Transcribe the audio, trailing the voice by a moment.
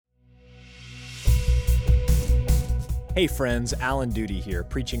Hey friends, Alan Duty here,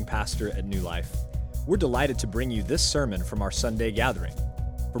 preaching pastor at New Life. We're delighted to bring you this sermon from our Sunday gathering.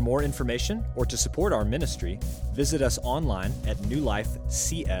 For more information or to support our ministry, visit us online at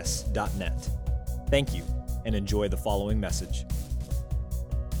newlifecs.net. Thank you, and enjoy the following message.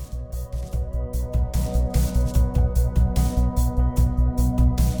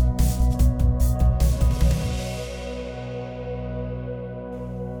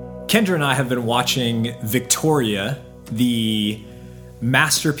 Kendra and I have been watching Victoria, the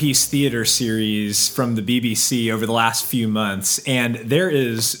masterpiece theater series from the BBC over the last few months, and there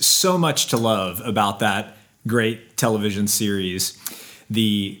is so much to love about that great television series.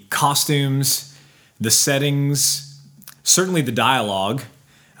 The costumes, the settings, certainly the dialogue.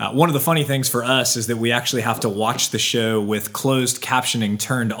 One of the funny things for us is that we actually have to watch the show with closed captioning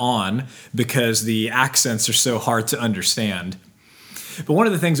turned on because the accents are so hard to understand. But one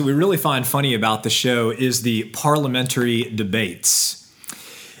of the things that we really find funny about the show is the parliamentary debates.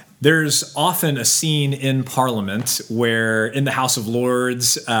 There's often a scene in Parliament where in the House of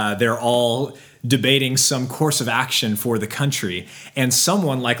Lords, they're all debating some course of action for the country. And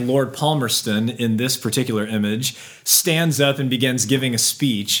someone like Lord Palmerston in this particular image stands up and begins giving a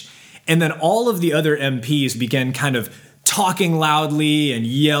speech. And then all of the other MPs begin kind of talking loudly and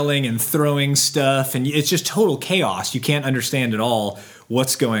yelling and throwing stuff. And it's just total chaos. You can't understand at all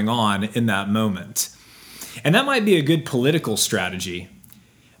what's going on in that moment. And that might be a good political strategy,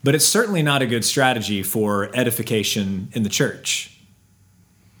 but it's certainly not a good strategy for edification in the church.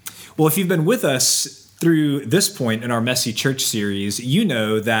 Well, if you've been with us through this point in our Messy Church series, you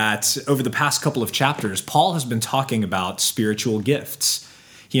know that over the past couple of chapters, Paul has been talking about spiritual gifts.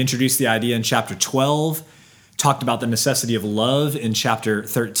 He introduced the idea in chapter 12, talked about the necessity of love in chapter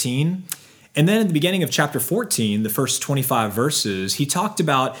 13. And then in the beginning of chapter 14, the first 25 verses, he talked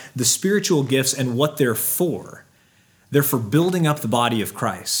about the spiritual gifts and what they're for. They're for building up the body of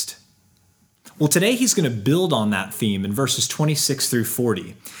Christ. Well, today he's going to build on that theme in verses 26 through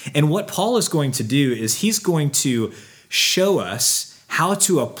 40. And what Paul is going to do is he's going to show us how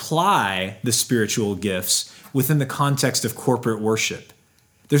to apply the spiritual gifts within the context of corporate worship.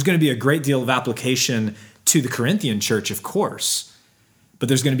 There's going to be a great deal of application to the Corinthian church, of course, but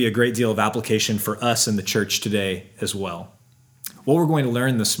there's going to be a great deal of application for us in the church today as well. What we're going to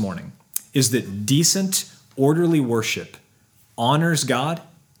learn this morning is that decent, orderly worship honors God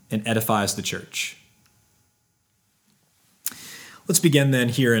and edifies the church. Let's begin then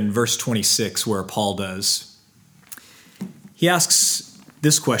here in verse 26 where Paul does. He asks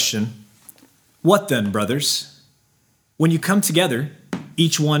this question, "What then, brothers? When you come together,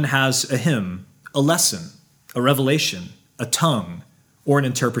 each one has a hymn, a lesson, a revelation, a tongue, or an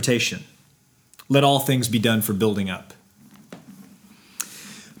interpretation. Let all things be done for building up."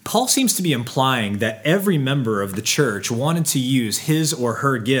 Paul seems to be implying that every member of the church wanted to use his or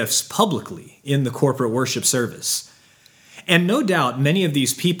her gifts publicly in the corporate worship service. And no doubt many of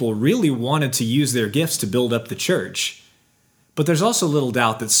these people really wanted to use their gifts to build up the church. But there's also little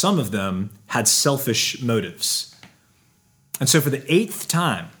doubt that some of them had selfish motives. And so for the 8th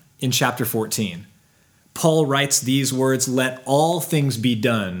time in chapter 14, Paul writes these words, "Let all things be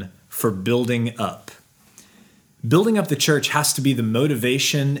done for building up." Building up the church has to be the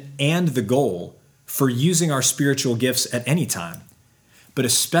motivation and the goal for using our spiritual gifts at any time, but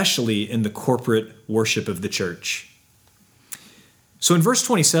especially in the corporate worship of the church. So in verse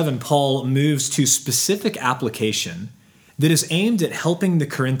 27, Paul moves to specific application that is aimed at helping the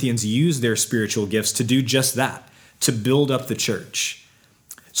Corinthians use their spiritual gifts to do just that, to build up the church.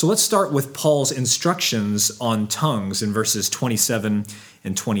 So let's start with Paul's instructions on tongues in verses 27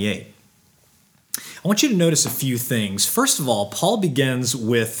 and 28. I want you to notice a few things. First of all, Paul begins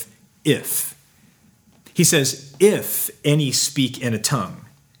with if. He says, if any speak in a tongue.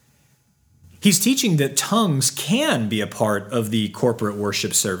 He's teaching that tongues can be a part of the corporate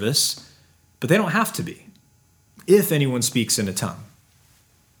worship service, but they don't have to be, if anyone speaks in a tongue.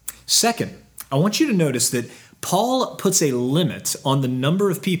 Second, I want you to notice that Paul puts a limit on the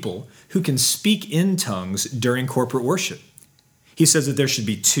number of people who can speak in tongues during corporate worship. He says that there should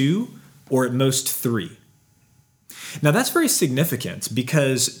be 2 or at most 3. Now that's very significant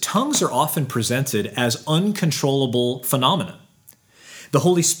because tongues are often presented as uncontrollable phenomena. The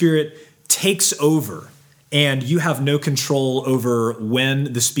Holy Spirit takes over and you have no control over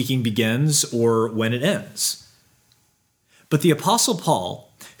when the speaking begins or when it ends. But the Apostle Paul,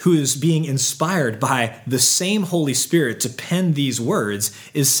 who is being inspired by the same Holy Spirit to pen these words,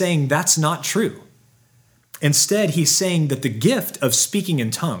 is saying that's not true. Instead, he's saying that the gift of speaking in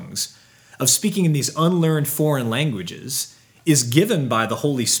tongues, of speaking in these unlearned foreign languages, is given by the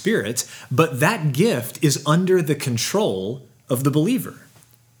Holy Spirit, but that gift is under the control of the believer.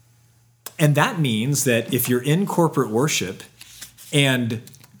 And that means that if you're in corporate worship and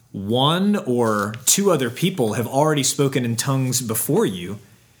one or two other people have already spoken in tongues before you,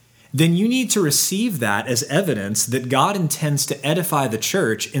 then you need to receive that as evidence that God intends to edify the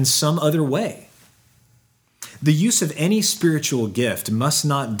church in some other way. The use of any spiritual gift must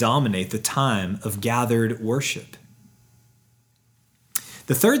not dominate the time of gathered worship.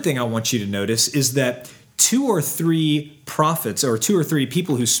 The third thing I want you to notice is that two or three prophets, or two or three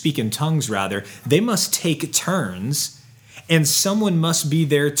people who speak in tongues rather, they must take turns, and someone must be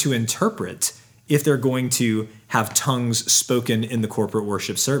there to interpret if they're going to have tongues spoken in the corporate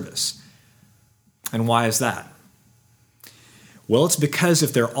worship service. And why is that? Well, it's because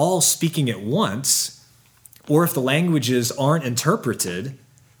if they're all speaking at once, or if the languages aren't interpreted,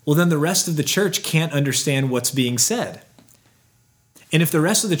 well, then the rest of the church can't understand what's being said. And if the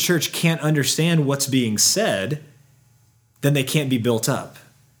rest of the church can't understand what's being said, then they can't be built up,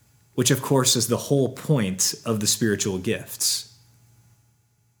 which of course is the whole point of the spiritual gifts.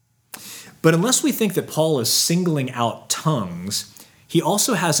 But unless we think that Paul is singling out tongues, he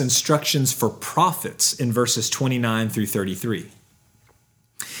also has instructions for prophets in verses 29 through 33.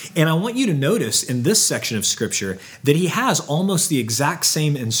 And I want you to notice in this section of Scripture that he has almost the exact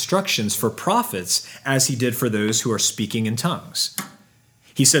same instructions for prophets as he did for those who are speaking in tongues.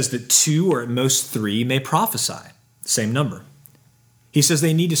 He says that 2 or at most 3 may prophesy, same number. He says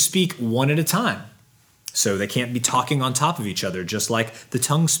they need to speak one at a time, so they can't be talking on top of each other, just like the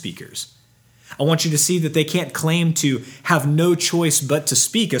tongue speakers. I want you to see that they can't claim to have no choice but to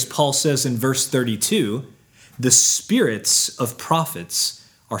speak, as Paul says in verse 32, the spirits of prophets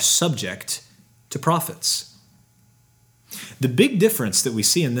are subject to prophets. The big difference that we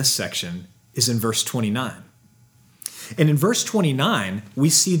see in this section is in verse 29. And in verse 29, we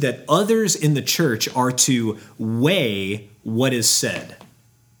see that others in the church are to weigh what is said.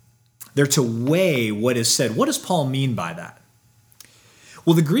 They're to weigh what is said. What does Paul mean by that?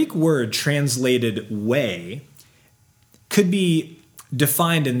 Well, the Greek word translated weigh could be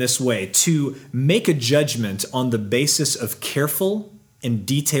defined in this way: to make a judgment on the basis of careful and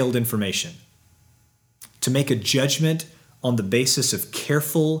detailed information. To make a judgment on the basis of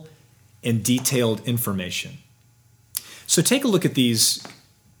careful and detailed information. So take a look at these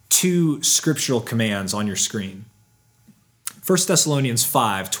 2 scriptural commands on your screen. 1 Thessalonians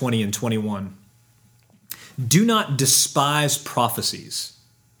 5, 20 and 21. Do not despise prophecies,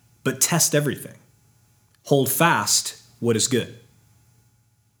 but test everything. Hold fast what is good.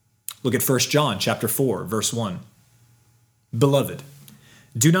 Look at 1 John chapter 4, verse 1. Beloved,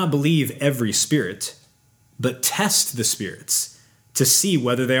 do not believe every spirit, but test the spirits to see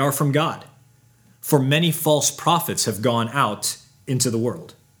whether they are from God. For many false prophets have gone out into the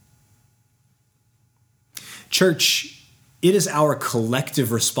world. Church, it is our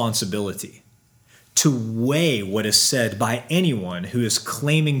collective responsibility to weigh what is said by anyone who is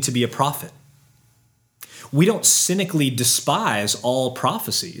claiming to be a prophet. We don't cynically despise all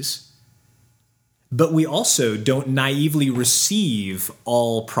prophecies, but we also don't naively receive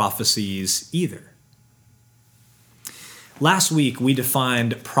all prophecies either. Last week, we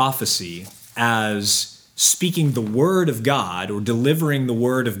defined prophecy as speaking the word of God or delivering the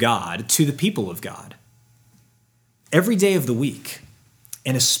word of God to the people of God. Every day of the week,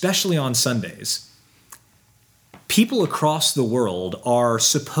 and especially on Sundays, people across the world are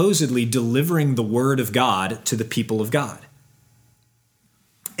supposedly delivering the word of God to the people of God.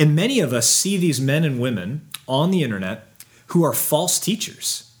 And many of us see these men and women on the internet who are false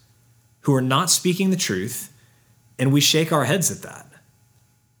teachers, who are not speaking the truth, and we shake our heads at that.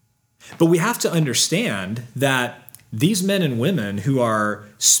 But we have to understand that these men and women who are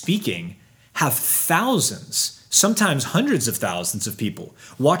speaking have thousands, sometimes hundreds of thousands of people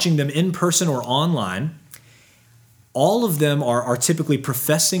watching them in person or online. All of them are typically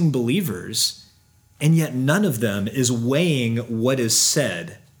professing believers, and yet none of them is weighing what is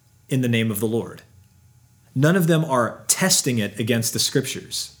said in the name of the Lord. None of them are testing it against the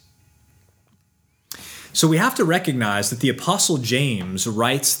Scriptures. So we have to recognize that the Apostle James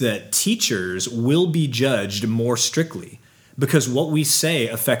writes that teachers will be judged more strictly because what we say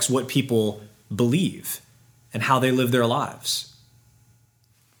affects what people believe and how they live their lives.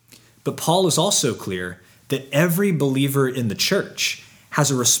 But Paul is also clear that every believer in the church has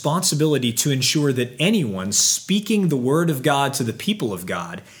a responsibility to ensure that anyone speaking the word of God to the people of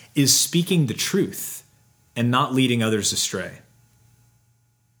God is speaking the truth and not leading others astray.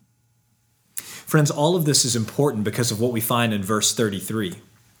 Friends, all of this is important because of what we find in verse 33.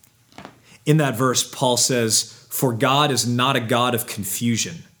 In that verse, Paul says, for God is not a God of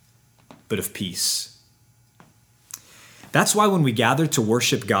confusion, but of peace. That's why when we gather to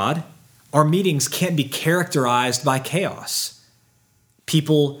worship God, our meetings can't be characterized by chaos.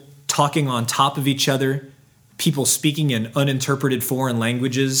 People talking on top of each other, people speaking in uninterpreted foreign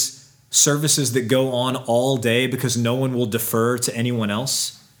languages, services that go on all day because no one will defer to anyone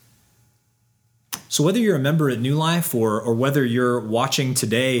else. So whether you're a member at New Life or whether you're watching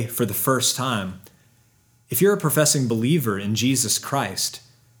today for the first time, if you're a professing believer in Jesus Christ,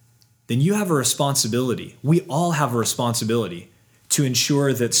 then you have a responsibility. We all have a responsibility to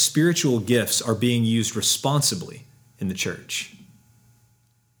ensure that spiritual gifts are being used responsibly in the church.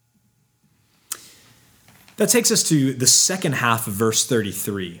 That takes us to the second half of verse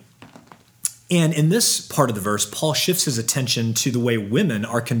 33. And in this part of the verse, Paul shifts his attention to the way women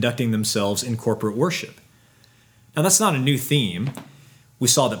are conducting themselves in corporate worship. Now, that's not a new theme. We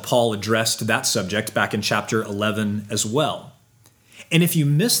saw that Paul addressed that subject back in chapter 11 as well. And if you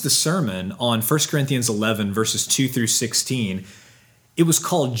missed the sermon on 1 Corinthians 11, verses 2 through 16, it was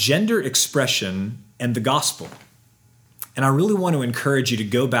called Gender Expression and the Gospel. And I really want to encourage you to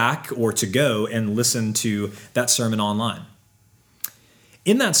go back or to go and listen to that sermon online.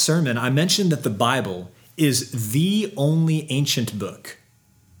 In that sermon, I mentioned that the Bible is the only ancient book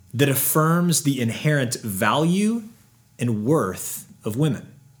that affirms the inherent value and worth of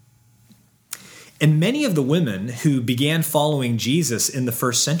women. And many of the women who began following Jesus in the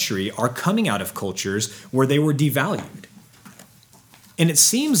first century are coming out of cultures where they were devalued. And it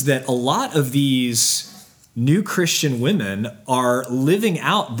seems that a lot of these new Christian women are living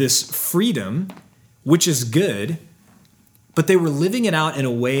out this freedom, which is good, but they were living it out in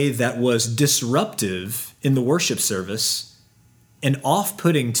a way that was disruptive in the worship service and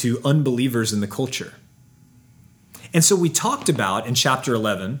off-putting to unbelievers in the culture. And so we talked about in chapter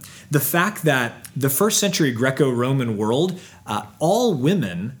 11 the fact that the first century Greco-Roman world, all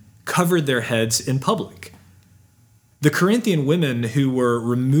women covered their heads in public. The Corinthian women who were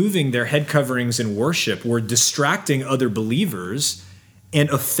removing their head coverings in worship were distracting other believers and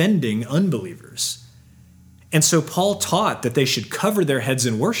offending unbelievers. And so Paul taught that they should cover their heads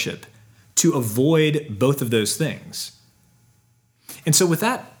in worship to avoid both of those things. And so with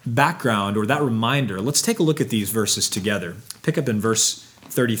that background or that reminder, let's take a look at these verses together. Pick up in verse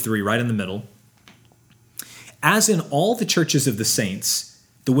 33, right in the middle. As in all the churches of the saints,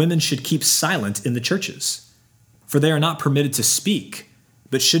 the women should keep silent in the churches, for they are not permitted to speak,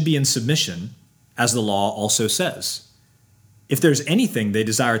 but should be in submission, as the law also says. If there's anything they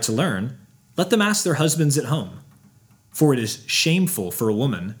desire to learn, let them ask their husbands at home, for it is shameful for a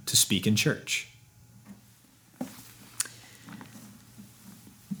woman to speak in church.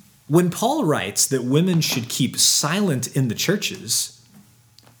 When Paul writes that women should keep silent in the churches,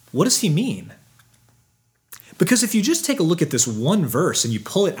 what does he mean? Because if you just take a look at this one verse and you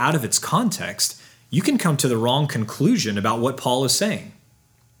pull it out of its context, you can come to the wrong conclusion about what Paul is saying.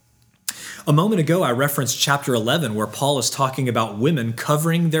 A moment ago, I referenced chapter 11, where Paul is talking about women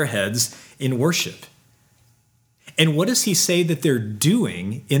covering their heads in worship. And what does he say that they're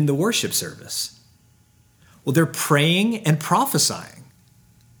doing in the worship service? Well, they're praying and prophesying.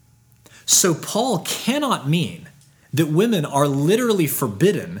 So Paul cannot mean that women are literally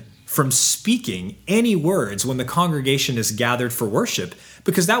forbidden from speaking any words when the congregation is gathered for worship,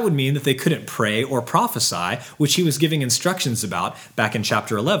 because that would mean that they couldn't pray or prophesy, which he was giving instructions about back in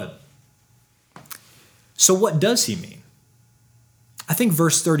chapter 11. So what does he mean? I think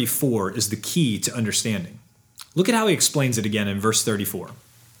verse 34 is the key to understanding. Look at how he explains it again in verse 34.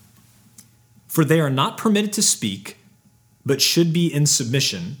 For they are not permitted to speak, but should be in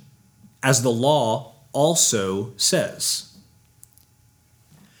submission, as the law also says.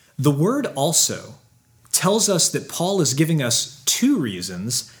 The word also tells us that Paul is giving us two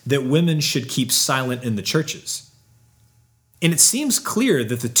reasons that women should keep silent in the churches. And it seems clear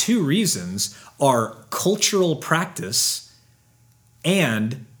that the two reasons are cultural practice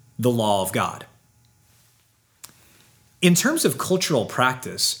and the law of God. In terms of cultural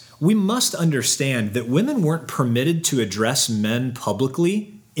practice, we must understand that women weren't permitted to address men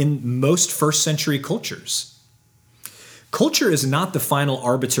publicly in most first century cultures. Culture is not the final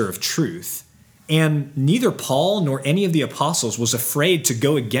arbiter of truth, and neither Paul nor any of the apostles was afraid to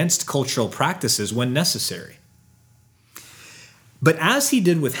go against cultural practices when necessary. But as he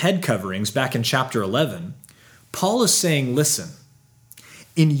did with head coverings back in chapter 11, Paul is saying, listen,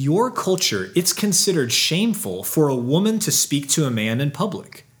 in your culture, it's considered shameful for a woman to speak to a man in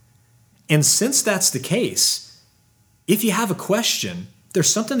public. And since that's the case, if you have a question, there's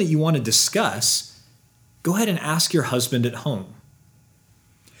something that you want to discuss, go ahead and ask your husband at home.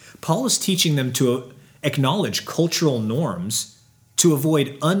 Paul is teaching them to acknowledge cultural norms to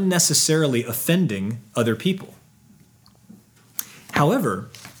avoid unnecessarily offending other people. However,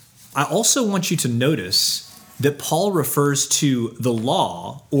 I also want you to notice that Paul refers to the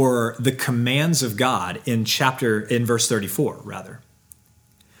law or the commands of God in verse 34, rather.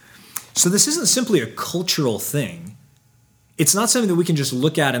 So this isn't simply a cultural thing. It's not something that we can just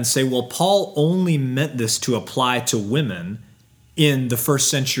look at and say, well, Paul only meant this to apply to women in the first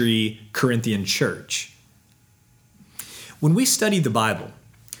century Corinthian church. When we study the Bible,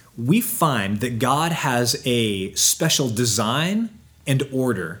 we find that God has a special design and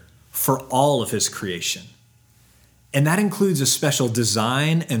order for all of his creation. And that includes a special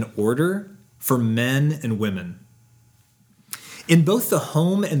design and order for men and women. In both the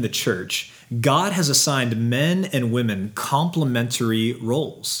home and the church, God has assigned men and women complementary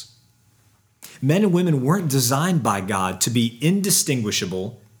roles. Men and women weren't designed by God to be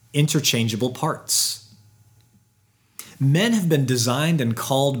indistinguishable, interchangeable parts. Men have been designed and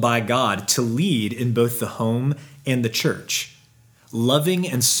called by God to lead in both the home and the church, loving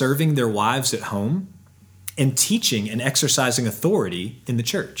and serving their wives at home, and teaching and exercising authority in the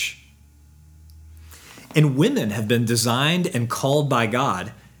church. And women have been designed and called by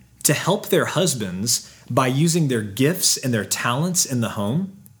God to help their husbands by using their gifts and their talents in the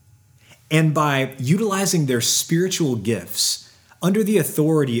home, and by utilizing their spiritual gifts under the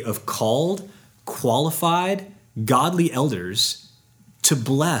authority of called, qualified, godly elders to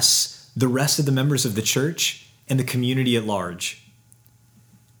bless the rest of the members of the church and the community at large.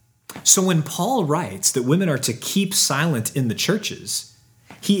 So when Paul writes that women are to keep silent in the churches,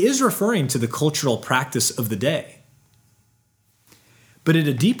 he is referring to the cultural practice of the day. But at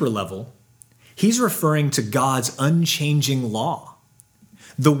a deeper level, he's referring to God's unchanging law,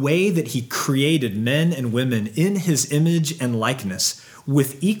 the way that he created men and women in his image and likeness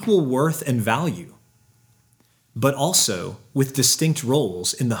with equal worth and value, but also with distinct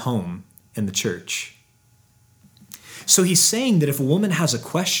roles in the home and the church. So he's saying that if a woman has a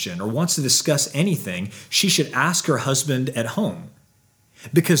question or wants to discuss anything, she should ask her husband at home,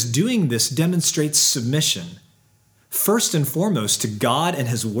 because doing this demonstrates submission, first and foremost to God and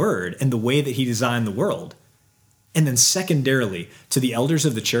his word and the way that he designed the world, and then secondarily to the elders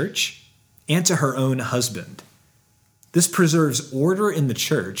of the church and to her own husband. This preserves order in the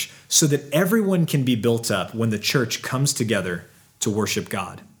church so that everyone can be built up when the church comes together to worship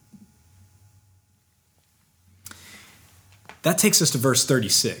God. That takes us to verse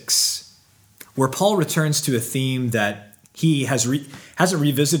 36, where Paul returns to a theme that he hasn't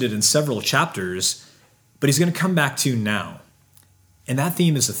revisited in several chapters, but he's going to come back to now. And that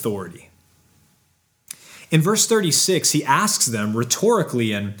theme is authority. In verse 36, he asks them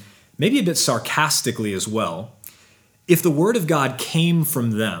rhetorically and maybe a bit sarcastically as well, if the word of God came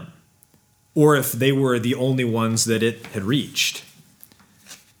from them, or if they were the only ones that it had reached.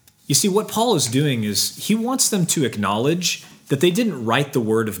 You see, what Paul is doing is he wants them to acknowledge that they didn't write the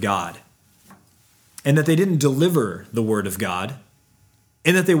word of God, and that they didn't deliver the word of God,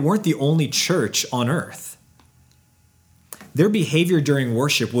 and that they weren't the only church on earth. Their behavior during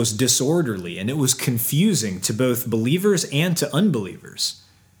worship was disorderly, and it was confusing to both believers and to unbelievers.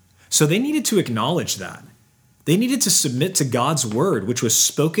 So they needed to acknowledge that. They needed to submit to God's word, which was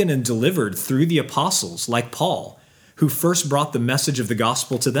spoken and delivered through the apostles like Paul, who first brought the message of the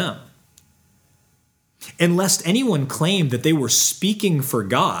gospel to them. And lest anyone claimed that they were speaking for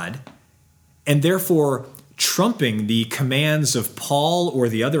God and therefore trumping the commands of Paul or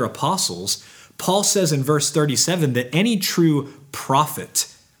the other apostles, Paul says in verse 37 that any true prophet,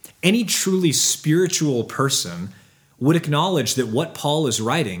 any truly spiritual person would acknowledge that what Paul is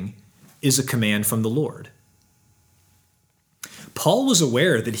writing is a command from the Lord. Paul was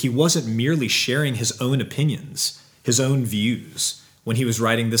aware that he wasn't merely sharing his own opinions, his own views, when he was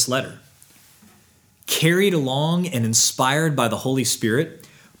writing this letter. Carried along and inspired by the Holy Spirit,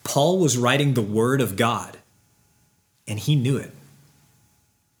 Paul was writing the Word of God, and he knew it.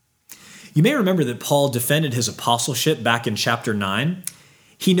 You may remember that Paul defended his apostleship back in chapter 9.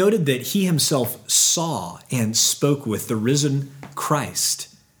 He noted that he himself saw and spoke with the risen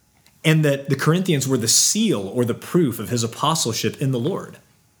Christ, and that the Corinthians were the seal or the proof of his apostleship in the Lord.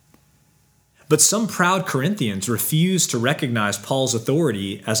 But some proud Corinthians refused to recognize Paul's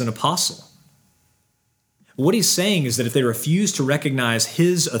authority as an apostle. What he's saying is that if they refuse to recognize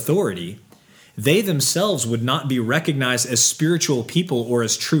his authority, they themselves would not be recognized as spiritual people or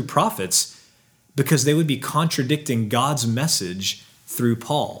as true prophets, because they would be contradicting God's message through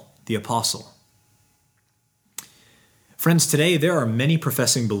Paul, the apostle. Friends, today there are many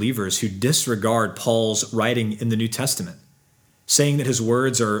professing believers who disregard Paul's writing in the New Testament, saying that his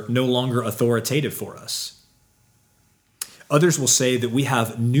words are no longer authoritative for us. Others will say that we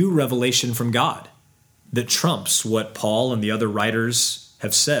have new revelation from God that trumps what Paul and the other writers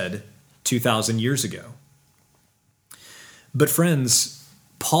have said 2,000 years ago. But friends,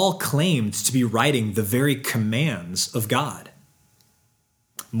 Paul claimed to be writing the very commands of God.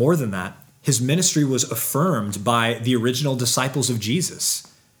 More than that, his ministry was affirmed by the original disciples of Jesus,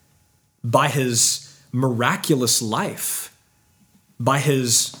 by his miraculous life, by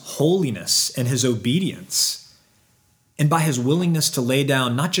his holiness and his obedience, and by his willingness to lay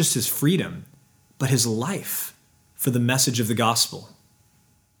down not just his freedom, but his life for the message of the gospel.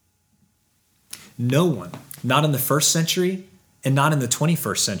 No one, not in the first century and not in the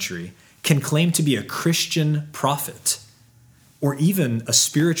 21st century, can claim to be a Christian prophet or even a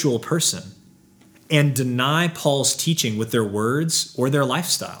spiritual person and deny Paul's teaching with their words or their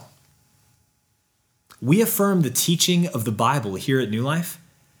lifestyle. We affirm the teaching of the Bible here at New Life,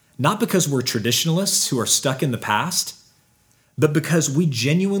 not because we're traditionalists who are stuck in the past, but because we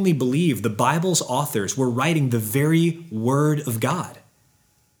genuinely believe the Bible's authors were writing the very Word of God.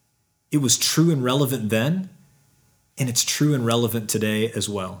 It was true and relevant then, and it's true and relevant today as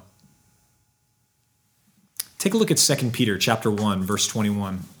well. Take a look at 2 Peter chapter 1, verse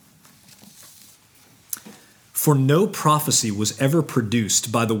 21. For no prophecy was ever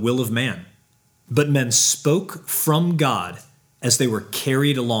produced by the will of man, but men spoke from God as they were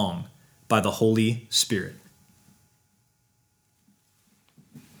carried along by the Holy Spirit.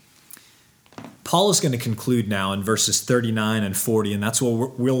 Paul is going to conclude now in verses 39 and 40, and that's where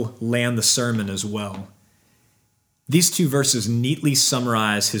we'll land the sermon as well. These two verses neatly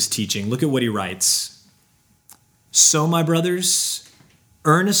summarize his teaching. Look at what he writes. So, my brothers,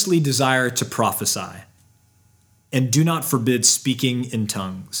 earnestly desire to prophesy, and do not forbid speaking in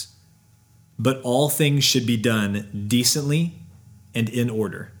tongues, but all things should be done decently and in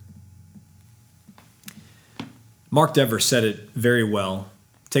order. Mark Dever said it very well.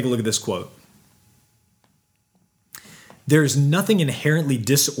 Take a look at this quote. There is nothing inherently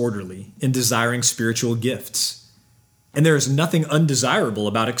disorderly in desiring spiritual gifts, and there is nothing undesirable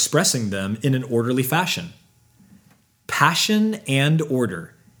about expressing them in an orderly fashion. Passion and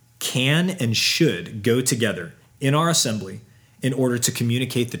order can and should go together in our assembly in order to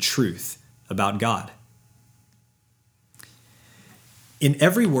communicate the truth about God. In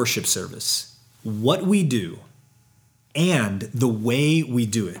every worship service, what we do and the way we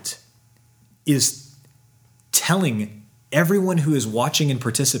do it is telling everyone who is watching and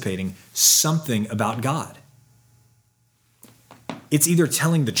participating something about God. It's either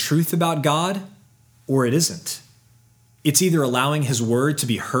telling the truth about God or it isn't. It's either allowing his word to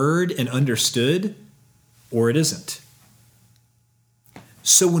be heard and understood or it isn't.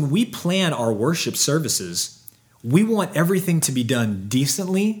 So when we plan our worship services, we want everything to be done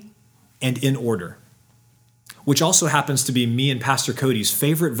decently and in order, which also happens to be me and Pastor Cody's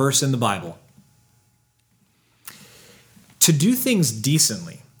favorite verse in the Bible. To do things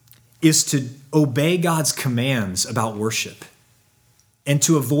decently is to obey God's commands about worship and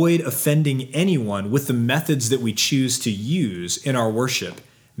to avoid offending anyone with the methods that we choose to use in our worship,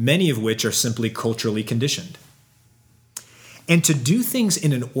 many of which are simply culturally conditioned. And to do things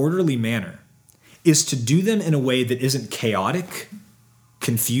in an orderly manner is to do them in a way that isn't chaotic,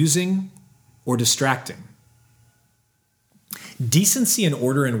 confusing, or distracting. Decency and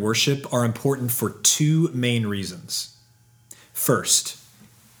order in worship are important for two main reasons. First,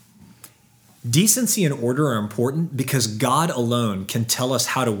 decency and order are important because God alone can tell us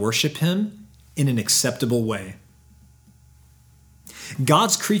how to worship him in an acceptable way.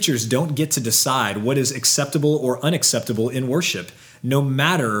 God's creatures don't get to decide what is acceptable or unacceptable in worship, no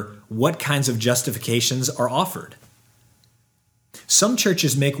matter what kinds of justifications are offered. Some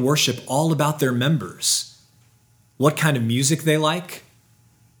churches make worship all about their members, what kind of music they like,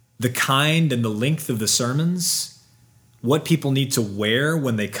 the kind and the length of the sermons, what people need to wear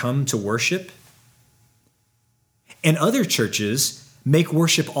when they come to worship. And other churches make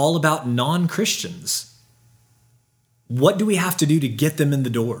worship all about non-Christians. What do we have to do to get them in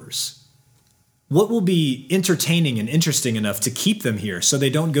the doors? What will be entertaining and interesting enough to keep them here so they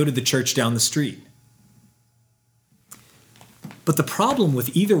don't go to the church down the street? But the problem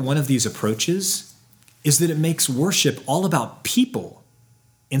with either one of these approaches is that it makes worship all about people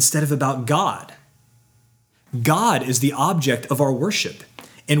instead of about God. God is the object of our worship,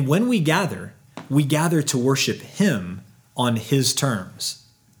 and when we gather to worship him on his terms.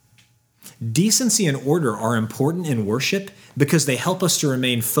 Decency and order are important in worship because they help us to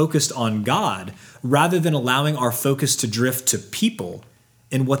remain focused on God rather than allowing our focus to drift to people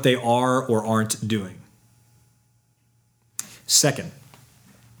and what they are or aren't doing. Second,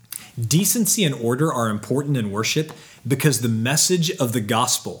 decency and order are important in worship because the message of the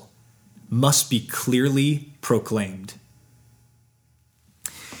gospel must be clearly proclaimed.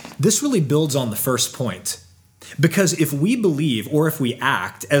 This really builds on the first point, because if we believe or if we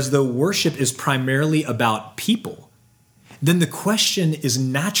act as though worship is primarily about people, then the question is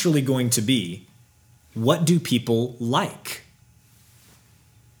naturally going to be, what do people like?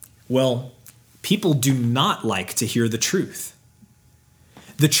 Well, people do not like to hear the truth.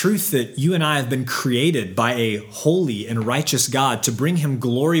 The truth that you and I have been created by a holy and righteous God to bring him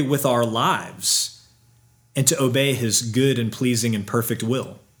glory with our lives and to obey his good and pleasing and perfect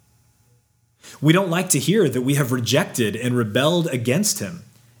will. We don't like to hear that we have rejected and rebelled against him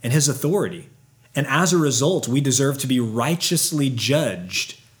and his authority, and as a result, we deserve to be righteously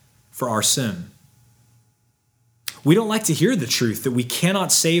judged for our sin. We don't like to hear the truth that we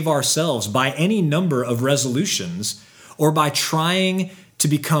cannot save ourselves by any number of resolutions or by trying to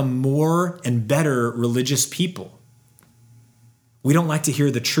become more and better religious people. We don't like to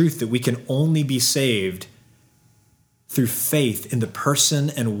hear the truth that we can only be saved through faith in the person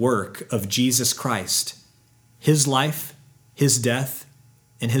and work of Jesus Christ, his life, his death,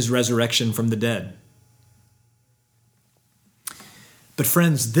 and his resurrection from the dead. But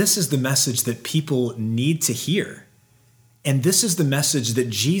friends, this is the message that people need to hear. And this is the message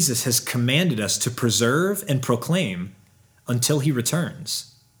that Jesus has commanded us to preserve and proclaim until he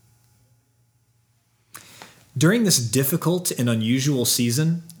returns. During this difficult and unusual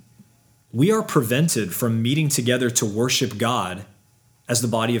season, we are prevented from meeting together to worship God as the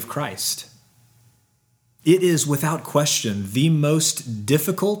body of Christ. It is without question the most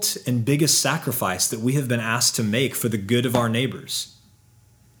difficult and biggest sacrifice that we have been asked to make for the good of our neighbors.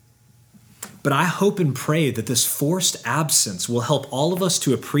 But I hope and pray that this forced absence will help all of us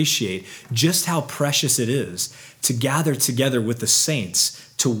to appreciate just how precious it is to gather together with the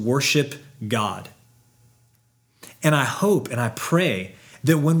saints to worship God. And I hope and I pray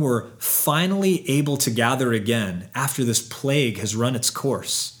that when we're finally able to gather again after this plague has run its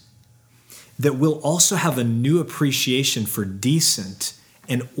course, that we'll also have a new appreciation for decent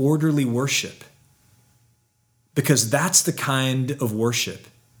and orderly worship. Because that's the kind of worship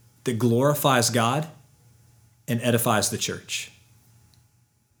that glorifies God and edifies the church.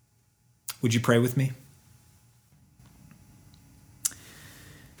 Would you pray with me?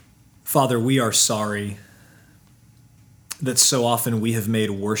 Father, we are sorry that so often we have made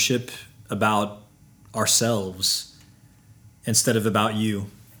worship about ourselves instead of about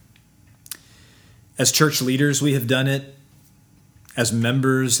you. As church leaders, we have done it. As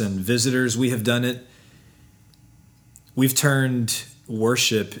members and visitors, we have done it. We've turned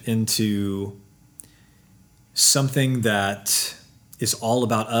worship into something that is all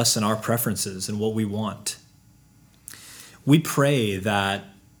about us and our preferences and what we want. We pray that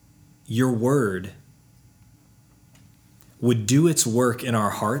your word would do its work in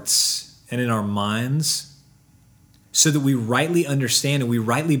our hearts and in our minds so that we rightly understand and we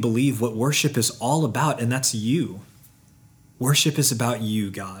rightly believe what worship is all about, and that's you. Worship is about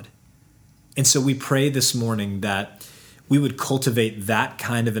you, God. And so we pray this morning that we would cultivate that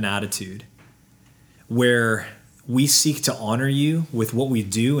kind of an attitude where we seek to honor you with what we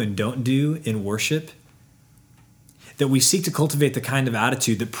do and don't do in worship, that we seek to cultivate the kind of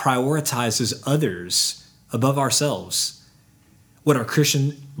attitude that prioritizes others above ourselves, what our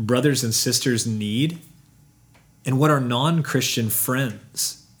Christian brothers and sisters need, and what our non-Christian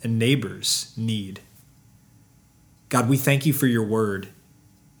friends and neighbors need. God, we thank you for your word,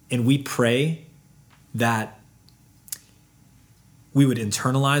 and we pray that we would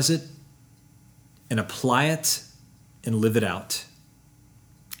internalize it and apply it and live it out.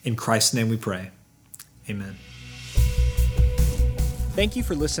 In Christ's name we pray. Amen. Thank you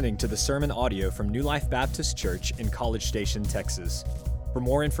for listening to the sermon audio from New Life Baptist Church in College Station, Texas. For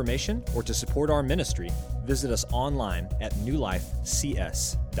more information or to support our ministry, visit us online at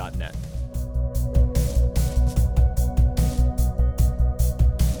newlifecs.net.